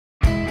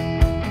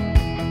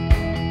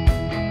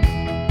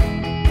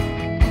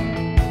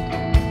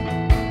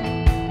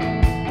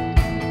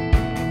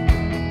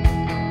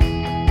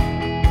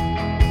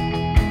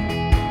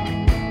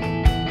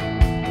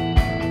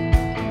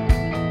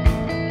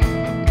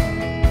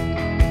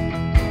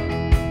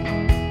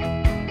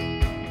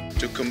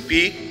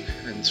compete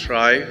and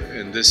thrive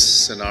in this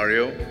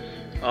scenario,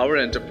 our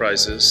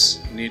enterprises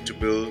need to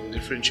build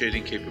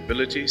differentiating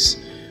capabilities,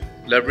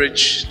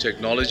 leverage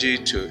technology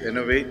to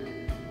innovate,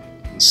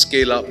 and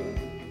scale up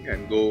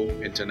and go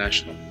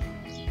international.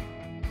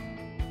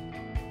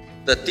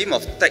 The theme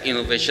of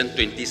TechInnovation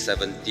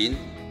 2017,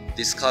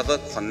 Discover,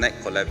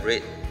 Connect,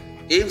 Collaborate,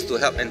 aims to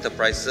help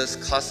enterprises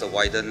cast a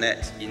wider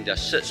net in their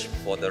search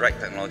for the right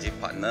technology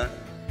partner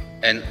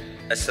and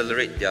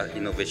accelerate their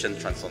innovation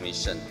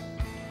transformation.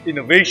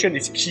 Innovation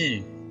is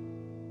key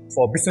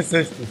for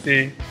businesses to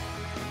stay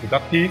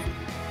productive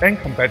and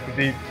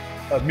competitive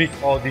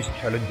amidst all these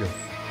challenges.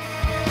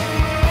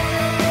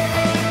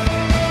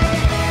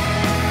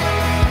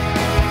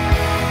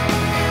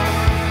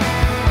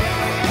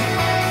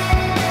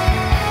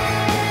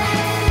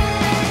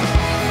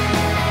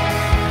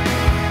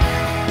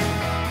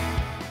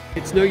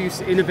 It's no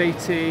use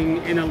innovating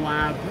in a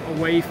lab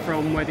away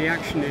from where the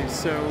action is.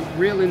 So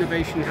real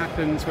innovation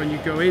happens when you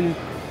go in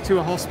to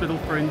a hospital,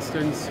 for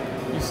instance.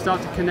 You start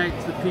to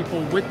connect the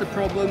people with the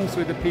problems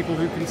with the people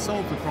who can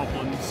solve the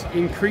problems.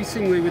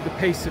 Increasingly, with the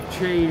pace of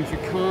change, you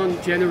can't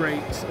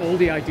generate all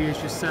the ideas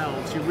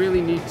yourselves. You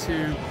really need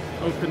to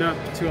open up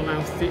to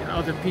allow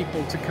other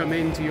people to come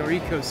into your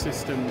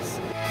ecosystems.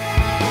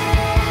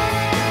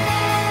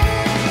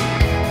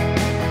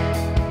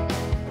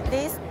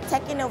 This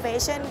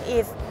TechInnovation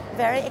is a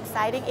very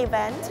exciting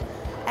event,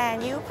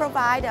 and you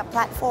provide a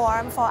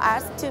platform for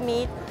us to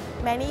meet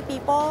many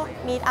people,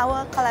 meet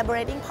our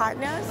collaborating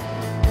partners.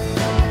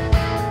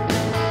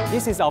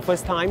 This is our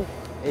first time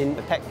in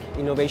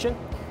TechInnovation,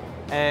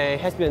 and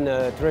it has been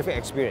a terrific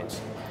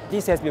experience.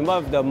 This has been one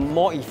of the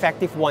more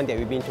effective ones that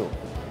we've been to.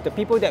 The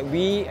people that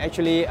we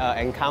actually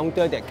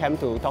encounter that come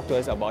to talk to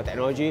us about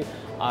technology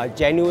are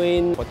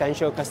genuine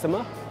potential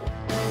customers.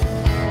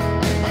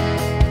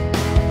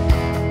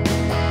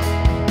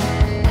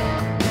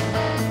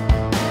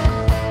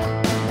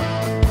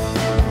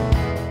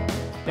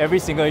 Every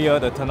single year,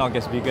 the turnout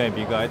gets bigger and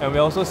bigger, and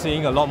we're also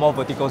seeing a lot more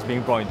verticals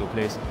being brought into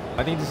place.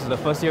 I think this is the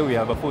first year we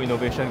have a full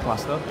innovation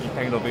cluster in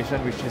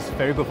TechInnovation, which is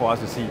very good for us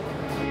to see.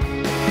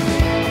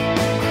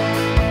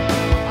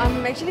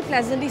 I'm actually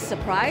pleasantly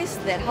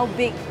surprised at how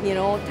big,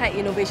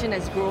 TechInnovation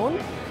has grown,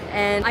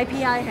 and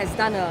IPI has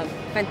done a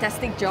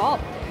fantastic job.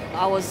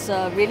 I was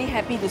really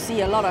happy to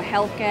see a lot of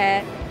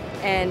healthcare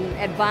and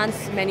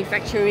advanced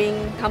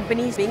manufacturing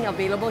companies being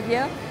available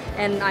here,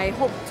 and I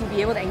hope to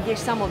be able to engage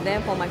some of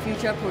them for my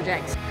future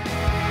projects.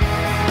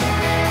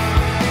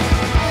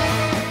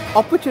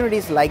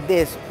 Opportunities like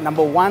this,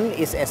 number one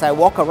is as I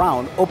walk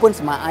around,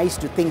 opens my eyes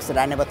to things that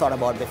I never thought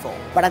about before.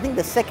 But I think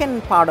the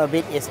second part of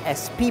it is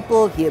as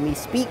people hear me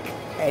speak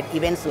at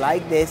events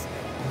like this,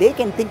 they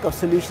can think of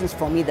solutions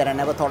for me that I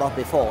never thought of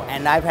before.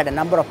 And I've had a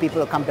number of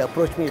people come to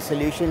approach me with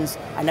solutions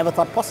I never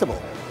thought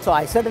possible. So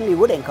I certainly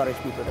would encourage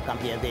people to come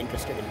here if they're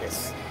interested in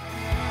this.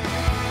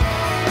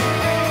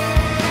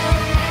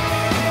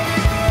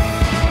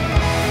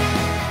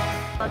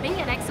 Being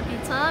an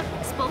exhibitor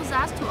exposes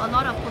us to a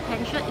lot of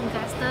potential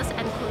investors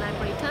and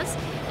collaborators,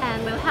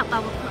 and will help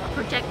our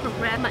project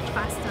progress much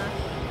faster.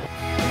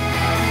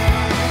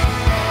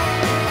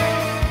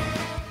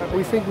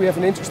 We think we have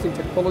an interesting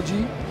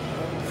technology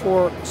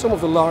for some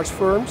of the large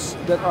firms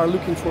that are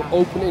looking for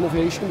open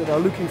innovation, that are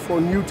looking for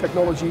new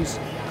technologies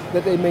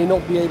that they may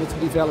not be able to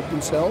develop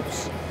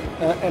themselves.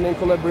 And in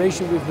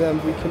collaboration with them,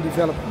 we can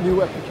develop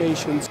new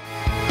applications.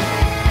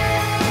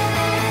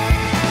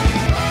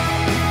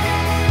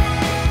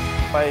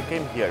 I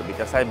came here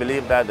because I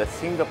believe that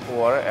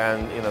Singapore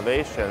and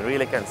innovation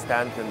really can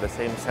stand in the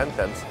same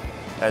sentence.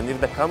 And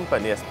if the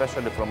company,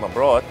 especially from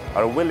abroad,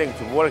 are willing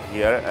to work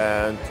here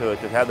and to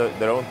have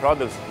their own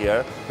products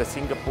here,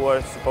 Singapore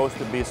is supposed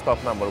to be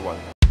stop number one.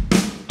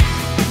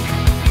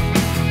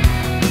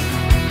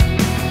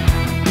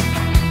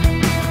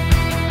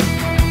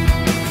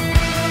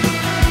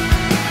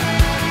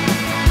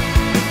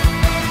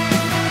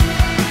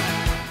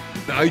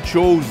 I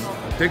chose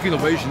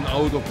TechInnovation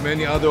out of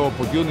many other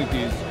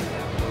opportunities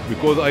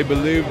because I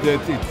believe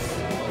that it's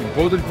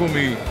important for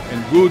me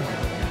and good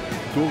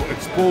to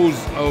expose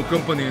our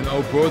company and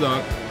our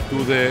product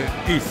to the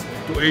East,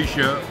 to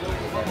Asia,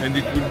 and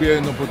it will be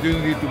an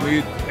opportunity to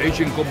meet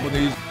Asian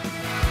companies.